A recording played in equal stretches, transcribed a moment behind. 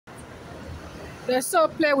They so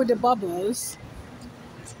play with the bubbles.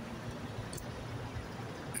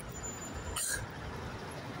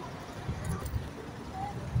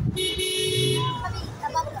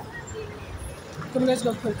 Come, let's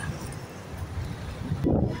go quick.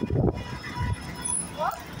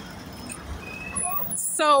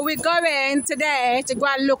 So we're going today to go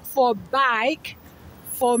and look for bike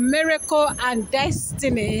for Miracle and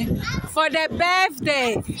Destiny for their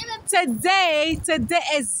birthday. Today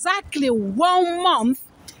exactly 1 month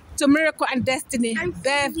to Miracle and Destiny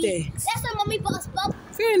birthday. That's why mommy bought us bubbles.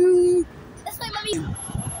 Fin. That's why mommy.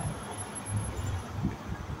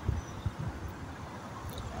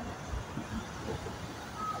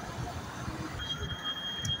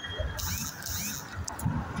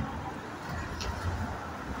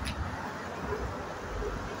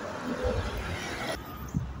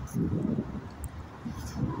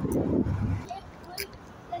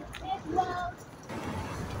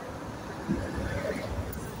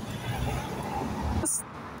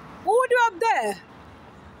 Who do up there?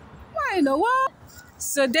 Why, you know what?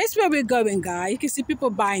 So that's where we're going, guys. You can see people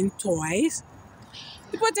buying toys.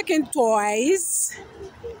 People taking toys.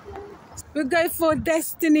 We're going for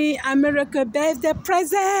Destiny and Miracle birthday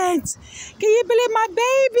present. Can you believe my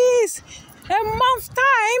babies? A month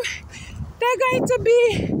time, they're going to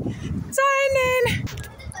be turning.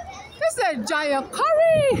 This is a giant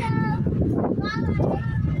curry.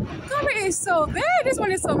 Curry is so big. This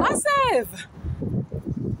one is so massive.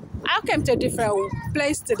 I came to a different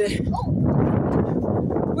place today.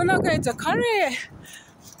 We're not going to curry.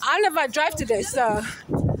 I never drive today, so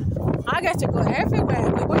I get to go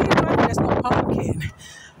everywhere. But when you drive, there's no parking.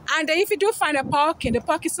 And if you do find a parking, the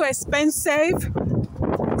parking is so expensive.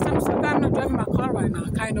 So I'm not driving my car right now,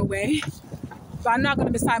 kind of way. But I'm not going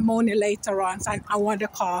to be start moaning later on, so I want the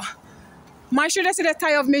car. My children see they're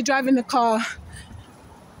tired of me driving the car.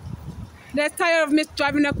 They're tired of me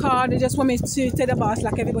driving the car. They just want me to take the bus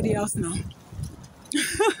like everybody else now.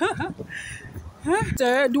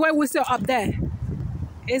 So the way we see up there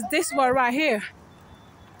is this one right here.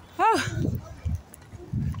 Oh.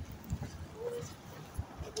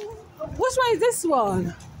 Which one is this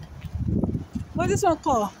one? What's this one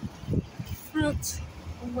called? Fruit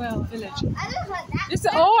Well Village. I don't like that. You say,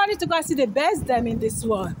 oh, I need to go and see the birds them in this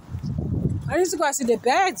one. I need to go and see the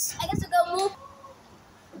birds. I guess we'll go move.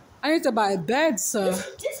 I need to buy a bed, so.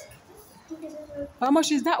 How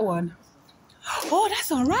much is that one? Oh,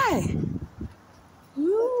 that's all right.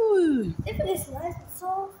 Ooh. If it is nice,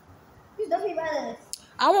 so you definitely buy this.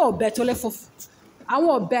 I want a bed only for. I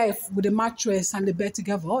want a bed with the mattress and the bed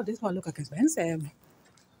together. Oh, this one look like expensive.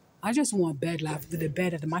 I just want a bed like with the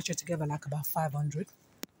bed and the mattress together like about 500.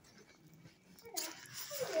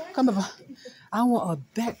 Come over. I want a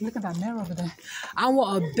bed. Look at that mirror over there. I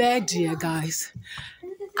want a bed here, guys.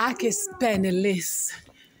 I can spend at least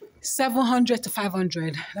 700 to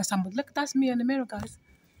 500. That's how much. Look, that's me in the mirror, guys.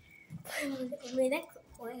 My next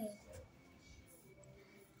point.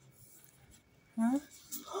 Huh?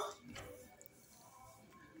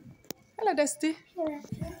 Hello, Dusty.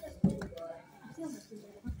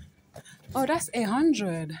 Oh, that's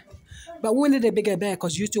 800. But we need a bigger bed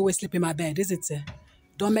because you two always sleep in my bed, is it?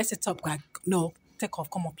 Don't mess it up, guys. No, take off.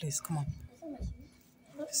 Come on, please. Come on.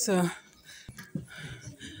 So,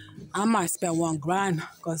 I might spend $1,000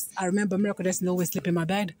 because I remember Miracle doesn't always sleep in my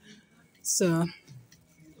bed. So,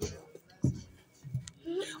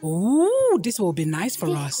 ooh, this will be nice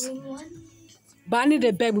for us. But I need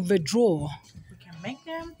a bed with a drawer. We can make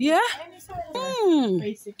them. Yeah? Any size.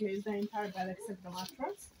 Basically, it's the entire bed except the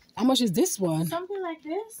mattress. How much is this one? Something like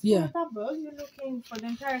this. Yeah. For a double, you're looking for the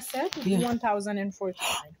entire set. It's Yeah.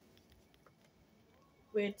 1,049.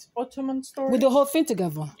 With ottoman storage. With the whole thing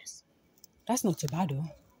together? Yes. That's not too bad, though.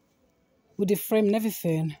 With the frame and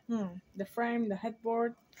everything. The frame, the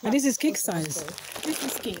headboard. And this is king size. This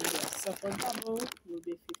is king, yes. So for double, will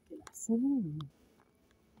be 50 less. Ooh.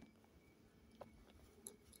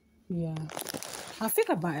 Yeah. I think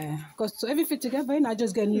about it. Because so everything together, I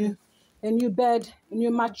just get a new bed, a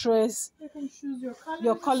new mattress. You can choose your colors.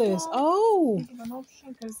 Your colors. Oh. Give an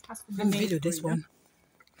option because it has to be Let me made video for this you. one.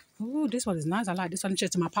 Oh, this one is nice. I like this one. Share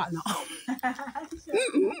to my partner.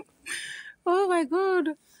 Oh my God.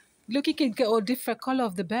 Look, you can get a different color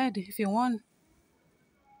of the bed if you want.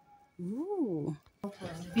 Ooh.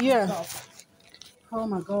 Yeah. Oh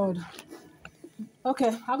my God.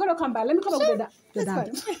 Okay, I'm gonna come back. Let me come up with the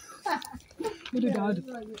dad. With the dad.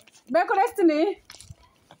 Miracle Destiny,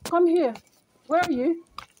 come here. Where are you?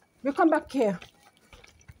 You come back here.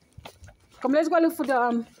 Come, let's go look for the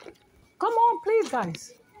Come on, please,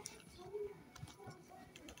 guys.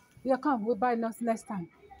 Yeah, come. We'll buy next time.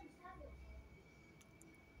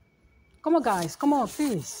 Come on, guys. Come on,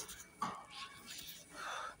 please.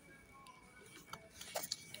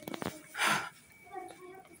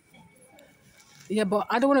 Yeah, but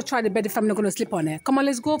I don't want to try the bed if I'm not going to sleep on it. Come on,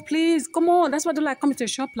 let's go, please. Come on. That's why I don't like coming to a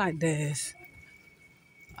shop like this.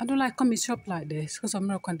 I don't like coming to a shop like this because I'm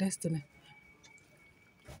not Destiny.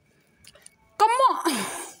 Come on.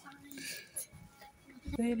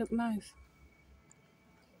 They look nice.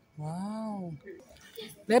 Wow.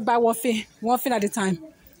 Let's buy one thing at a time.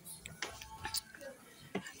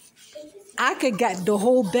 I could get the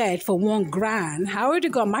whole bed for $1,000. I already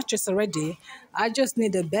got a mattress already. I just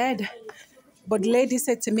need a bed. But the lady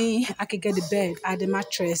said to me, I could get the bed and the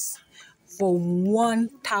mattress for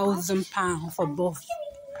 £1,000 for both.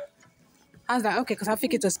 I was like, okay, because I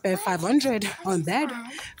think it was spend 500 on bed.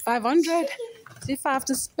 500. See if I have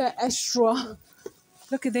to spend extra.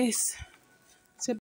 Look at this.